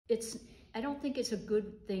I don't think it's a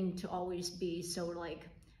good thing to always be so like,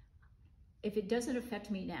 if it doesn't affect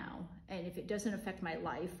me now, and if it doesn't affect my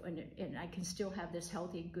life, and I can still have this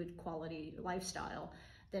healthy, good quality lifestyle,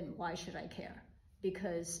 then why should I care?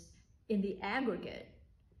 Because in the aggregate,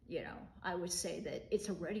 you know, I would say that it's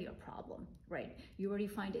already a problem, right? You already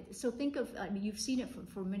find it. So think of, I mean, you've seen it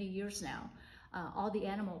for many years now. All the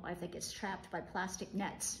animal life that gets trapped by plastic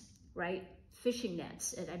nets, right? Fishing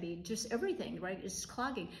nets, and I mean, just everything, right? It's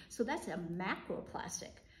clogging. So that's a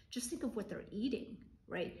macroplastic. Just think of what they're eating,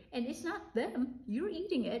 right? And it's not them, you're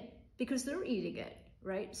eating it because they're eating it,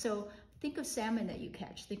 right? So think of salmon that you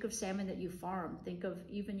catch, think of salmon that you farm, think of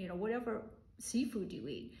even, you know, whatever seafood you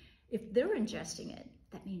eat. If they're ingesting it,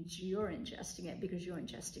 that means you're ingesting it because you're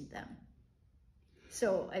ingesting them.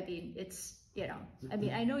 So, I mean, it's, you know, I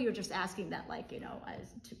mean, I know you're just asking that, like, you know,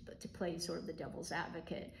 to play sort of the devil's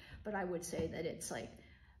advocate, but I would say that it's like,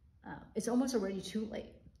 it's almost already too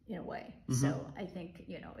late in a way. So I think,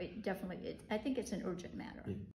 you know, it definitely, I think it's an urgent matter.